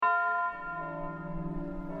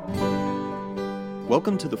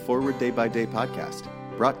Welcome to the Forward Day by Day podcast,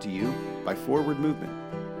 brought to you by Forward Movement.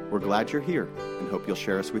 We're glad you're here and hope you'll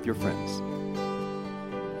share us with your friends.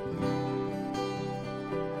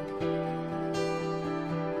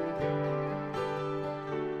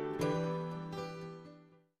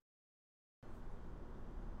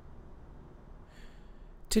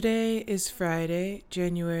 Today is Friday,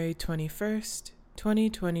 January 21st,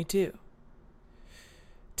 2022.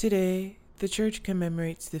 Today, the Church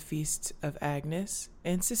commemorates the feasts of Agnes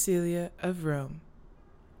and Cecilia of Rome.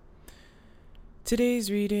 Today's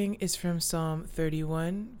reading is from Psalm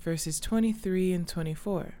 31, verses 23 and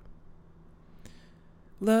 24.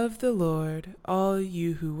 Love the Lord, all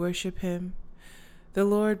you who worship him. The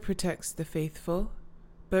Lord protects the faithful,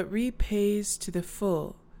 but repays to the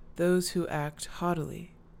full those who act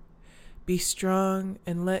haughtily. Be strong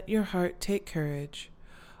and let your heart take courage,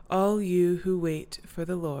 all you who wait for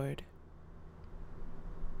the Lord.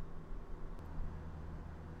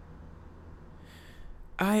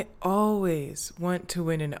 I always want to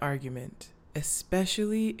win an argument,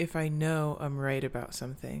 especially if I know I'm right about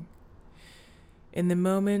something. In the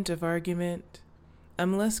moment of argument,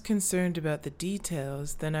 I'm less concerned about the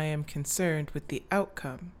details than I am concerned with the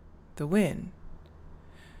outcome, the win.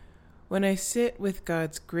 When I sit with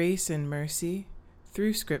God's grace and mercy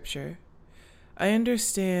through Scripture, I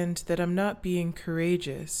understand that I'm not being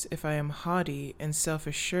courageous if I am haughty and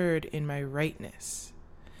self-assured in my rightness.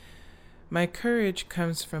 My courage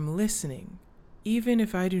comes from listening, even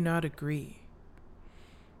if I do not agree.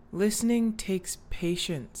 Listening takes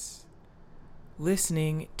patience.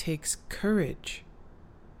 Listening takes courage.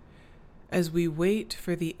 As we wait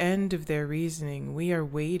for the end of their reasoning, we are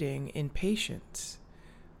waiting in patience.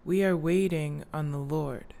 We are waiting on the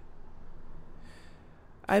Lord.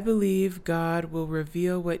 I believe God will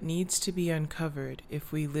reveal what needs to be uncovered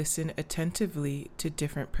if we listen attentively to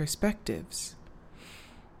different perspectives.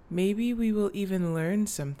 Maybe we will even learn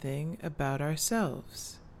something about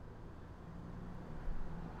ourselves.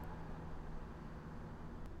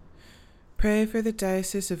 Pray for the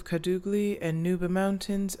Diocese of Kadugli and Nuba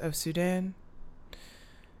Mountains of Sudan.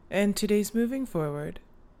 And today's moving forward,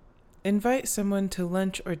 invite someone to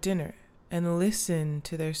lunch or dinner and listen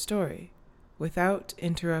to their story without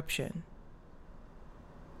interruption.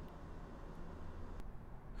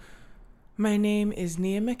 My name is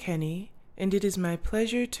Nia McKenney, and it is my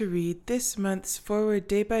pleasure to read this month's Forward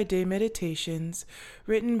Day by Day Meditations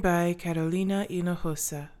written by Carolina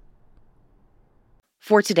Hinojosa.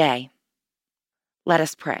 For today, let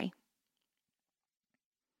us pray.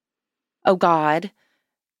 O God,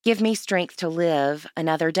 give me strength to live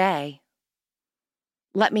another day.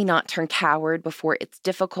 Let me not turn coward before its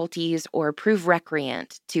difficulties or prove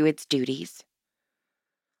recreant to its duties.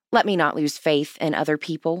 Let me not lose faith in other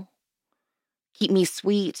people. Keep me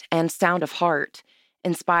sweet and sound of heart,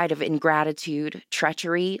 in spite of ingratitude,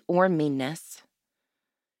 treachery, or meanness.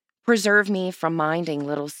 Preserve me from minding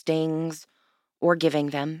little stings or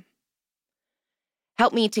giving them.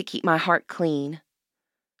 Help me to keep my heart clean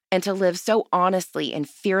and to live so honestly and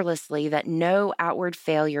fearlessly that no outward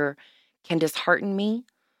failure can dishearten me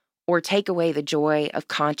or take away the joy of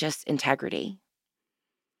conscious integrity.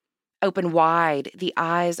 Open wide the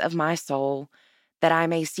eyes of my soul that I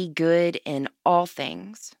may see good in all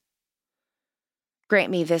things.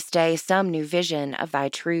 Grant me this day some new vision of thy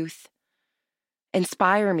truth.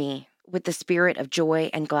 Inspire me with the spirit of joy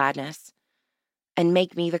and gladness, and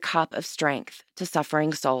make me the cup of strength to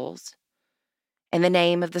suffering souls. In the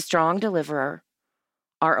name of the strong deliverer,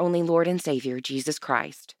 our only Lord and Savior, Jesus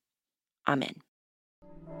Christ. Amen.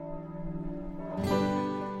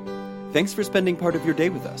 Thanks for spending part of your day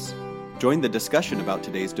with us. Join the discussion about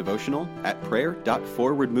today's devotional at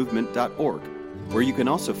prayer.forwardmovement.org, where you can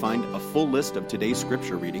also find a full list of today's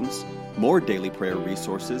scripture readings, more daily prayer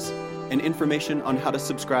resources, and information on how to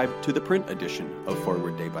subscribe to the print edition of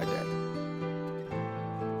Forward Day by Day.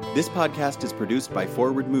 This podcast is produced by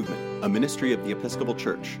Forward Movement, a ministry of the Episcopal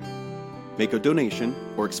Church. Make a donation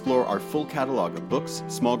or explore our full catalog of books,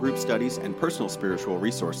 small group studies, and personal spiritual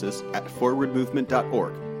resources at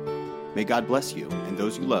forwardmovement.org. May God bless you and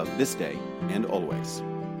those you love this day and always.